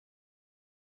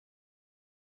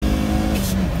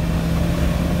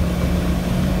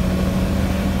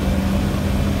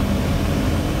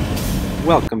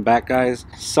Welcome back, guys.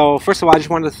 So first of all, I just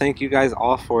wanted to thank you guys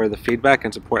all for the feedback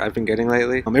and support I've been getting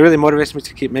lately. It really motivates me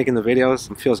to keep making the videos.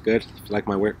 It feels good. I feel like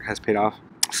my work has paid off.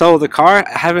 So the car,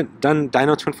 I haven't done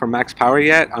dyno tune for max power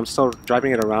yet. I'm still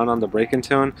driving it around on the break-in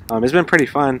tune. It's been pretty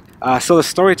fun. So the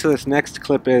story to this next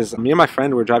clip is me and my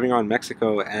friend were driving around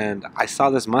Mexico, and I saw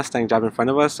this Mustang drive in front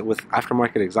of us with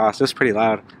aftermarket exhaust. It was pretty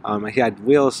loud. He had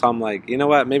wheels, so I'm like, you know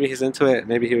what? Maybe he's into it.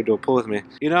 Maybe he would do a pull with me.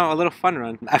 You know, a little fun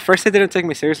run. At first, they didn't take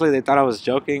me seriously. They thought I was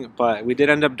joking, but we did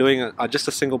end up doing just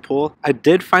a single pull. I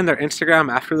did find their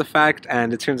Instagram after the fact,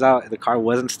 and it turns out the car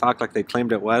wasn't stock like they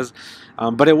claimed it was.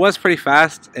 But it was pretty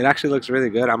fast. It actually looks really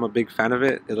good. I'm a big fan of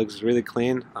it. It looks really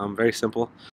clean, very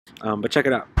simple. But check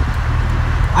it out.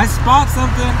 I spot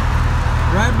something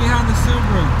right behind the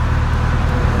Subaru.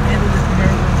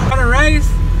 Want to race?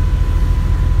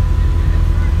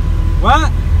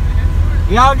 What?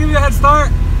 Yeah, I'll give you a head start.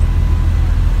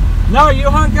 No, you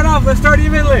honk it off. Let's start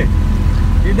evenly.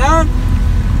 You down?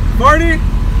 40?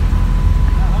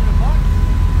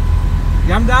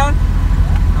 Yeah, I'm down.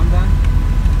 I'm down.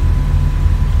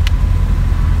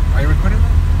 Are you recording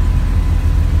that?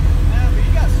 Yeah, but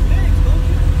you got sticks, don't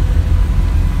you?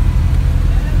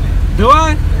 Do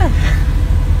I?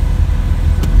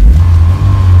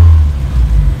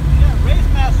 Yeah, race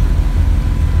master.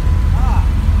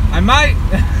 I might.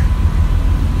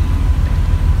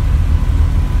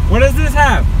 What does this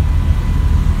have?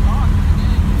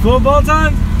 Full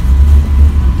bolt-on?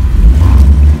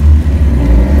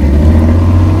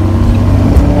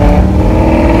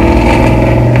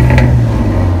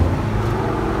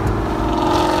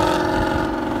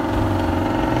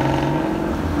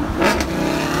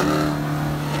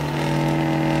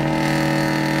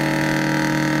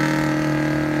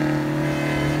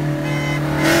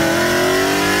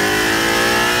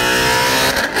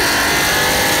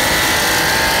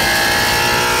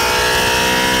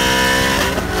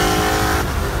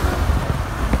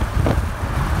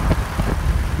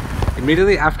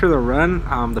 Immediately after the run,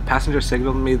 the passenger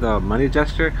signaled me the money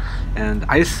gesture, and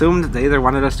I assumed they either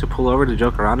wanted us to pull over to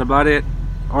joke around about it,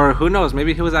 or who knows,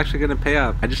 maybe he was actually going to pay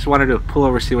up. I just wanted to pull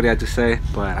over, see what he had to say,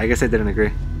 but I guess they didn't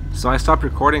agree. So I stopped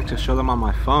recording to show them on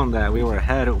my phone that we were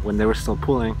ahead when they were still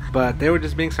pulling, but they were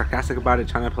just being sarcastic about it,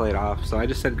 trying to play it off, so I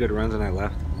just said good runs and I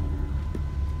left.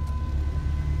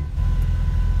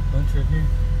 Don't trip here.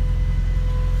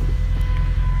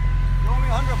 You owe me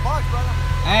 $100, brother.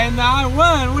 Hey, now I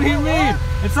won. What do you mean?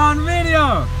 It's on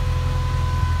video.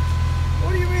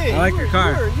 What do you mean? I like your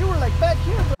car. You were like back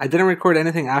here. I didn't record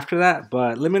anything after that,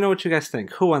 but let me know what you guys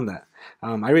think. Who won that?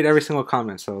 I read every single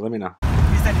comment, so let me know.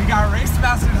 He said you got race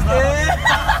masters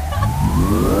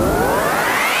though.